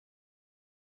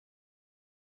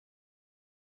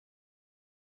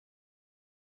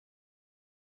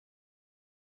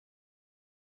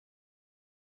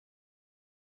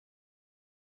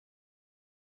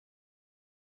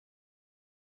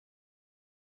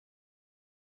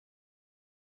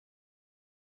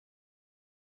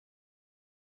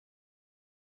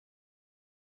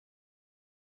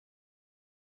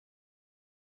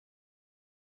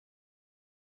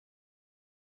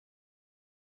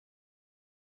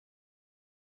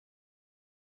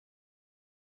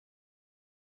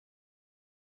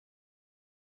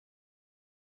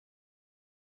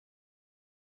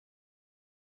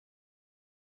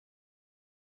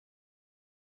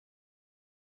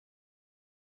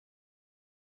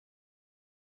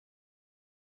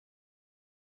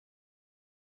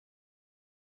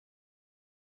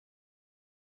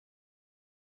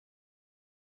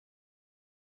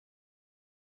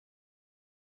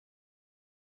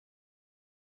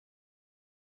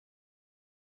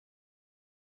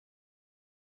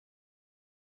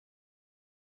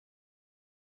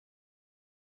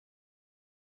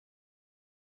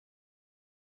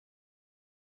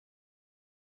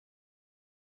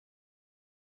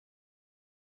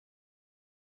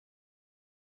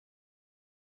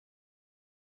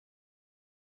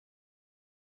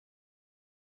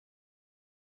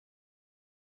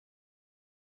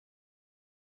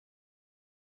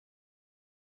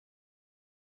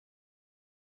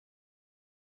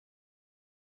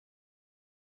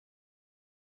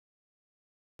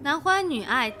男欢女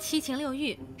爱，七情六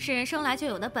欲是人生来就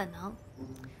有的本能。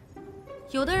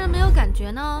有的人没有感觉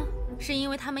呢，是因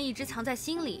为他们一直藏在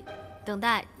心里，等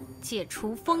待解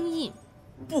除封印。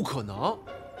不可能，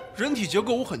人体结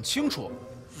构我很清楚，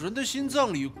人的心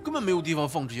脏里根本没有地方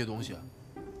放这些东西。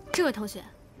这位同学，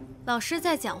老师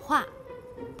在讲话，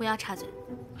不要插嘴。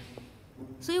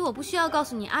所以我不需要告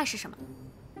诉你爱是什么，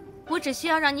我只需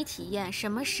要让你体验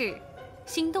什么是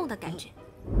心动的感觉。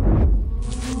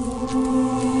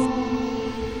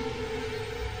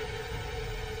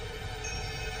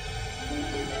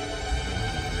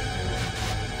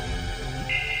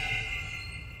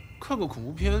看个恐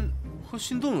怖片和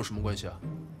心动有什么关系啊？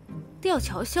吊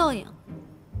桥效应，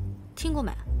听过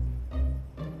没？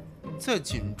在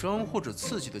紧张或者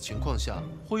刺激的情况下，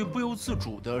会不由自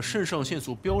主的肾上腺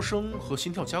素飙升和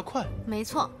心跳加快。没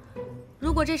错，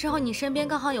如果这时候你身边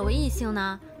刚好有位异性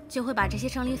呢，就会把这些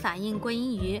生理反应归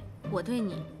因于我对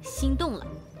你心动了。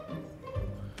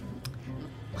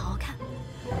好好看。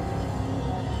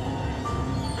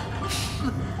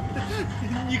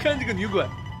你看这个女鬼，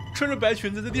穿着白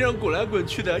裙子在地上滚来滚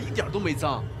去的，一点都没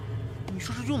脏。你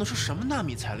说这用的是什么纳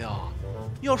米材料啊？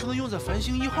要是能用在繁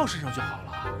星1号身上就好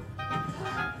了。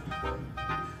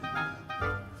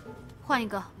换一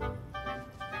个。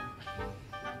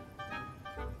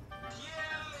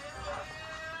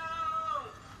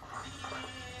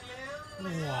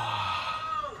哇，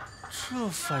这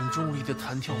反重力的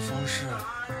弹跳方式，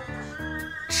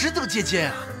值得借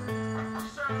鉴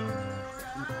啊！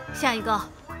下一个。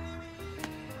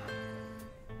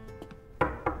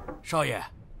少爷，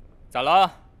咋了？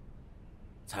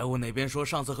财务那边说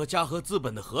上次和嘉禾资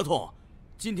本的合同，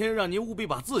今天让您务必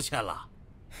把字签了。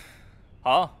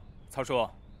好，曹叔，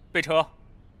备车。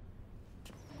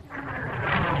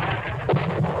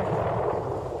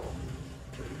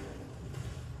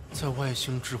在外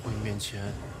星智慧面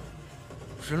前，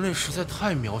人类实在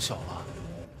太渺小了。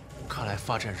看来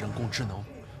发展人工智能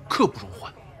刻不容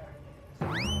缓。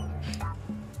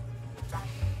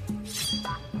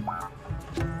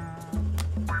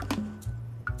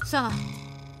算了，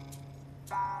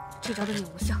这招对你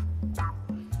无效。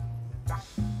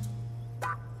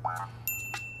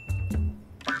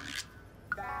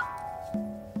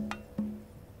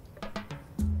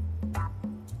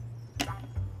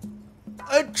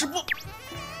哎，这不……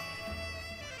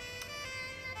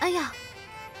哎呀，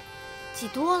挤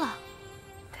多了。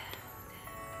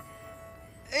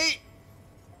哎，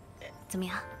怎么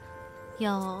样？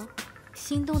有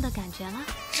心动的感觉了？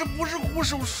这不是护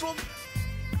手霜，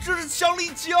这是强力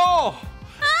胶。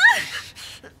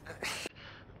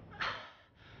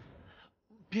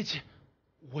别急，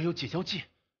我有解胶剂。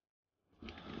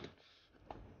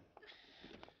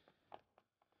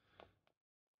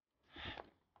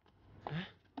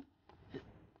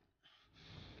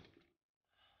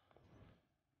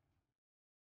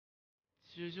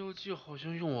解胶剂好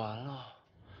像用完了，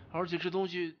而且这东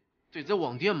西得在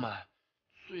网店买，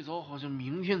最早好像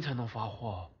明天才能发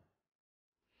货。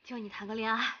就你谈个恋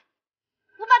爱，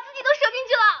我把自己都舍进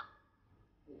去了。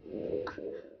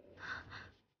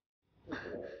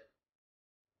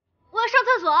我要上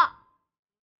厕所。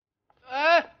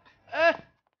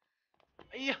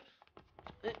哎呀，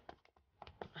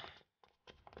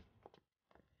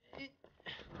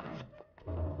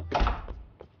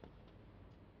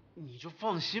你就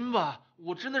放心吧，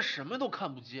我真的什么都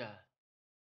看不见。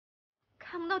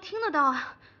看不到听得到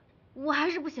啊，我还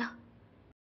是不行。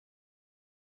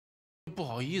不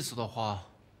好意思的话，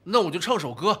那我就唱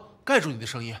首歌盖住你的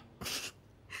声音。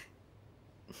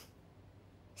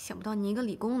想不到你一个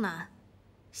理工男，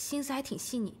心思还挺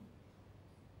细腻。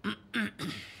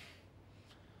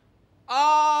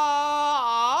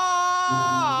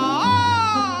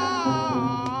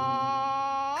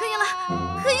可以了，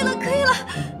可以了，可以了。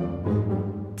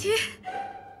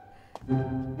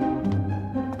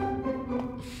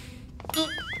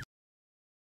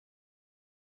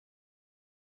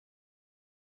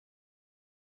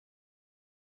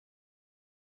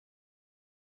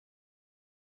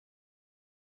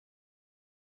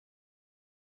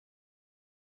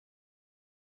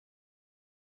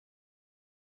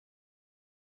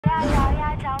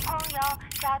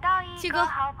七哥，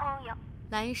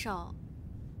来一首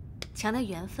强调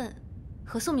缘分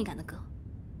和宿命感的歌。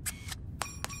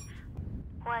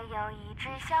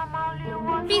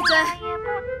闭嘴！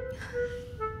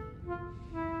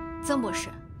曾博士，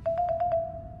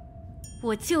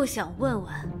我就想问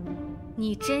问，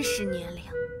你真实年龄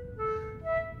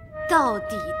到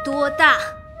底多大？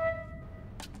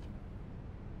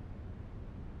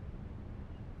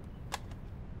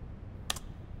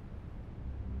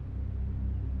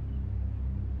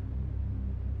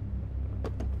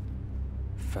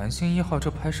繁星1号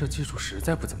这拍摄技术实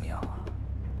在不怎么样啊！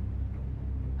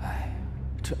哎，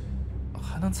这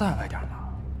还能再来点吗？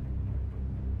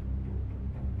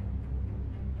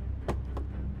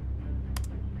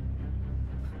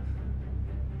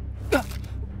啊！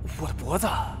我的脖子！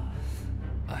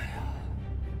哎呀！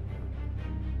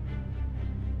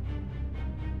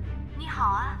你好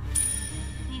啊，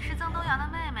你是曾东阳的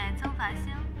妹妹曾繁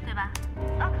星，对吧？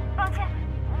啊，抱歉，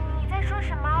你在说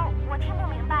什么？我听不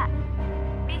明白。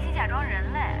比起假装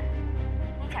人类，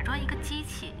你假装一个机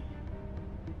器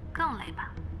更累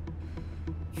吧？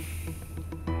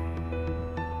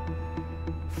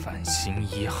繁星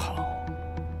1号，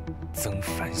曾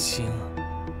繁星。